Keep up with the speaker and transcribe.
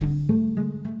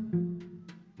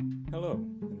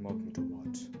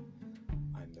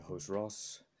host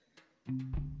Ross,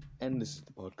 and this is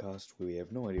the podcast where we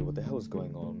have no idea what the hell is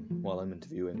going on while I'm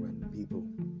interviewing random people.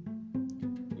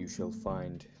 You shall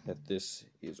find that this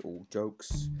is all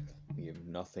jokes. We have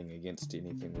nothing against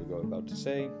anything we're about to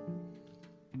say,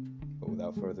 but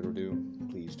without further ado,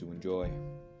 please do enjoy,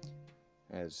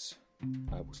 as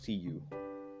I will see you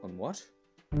on what?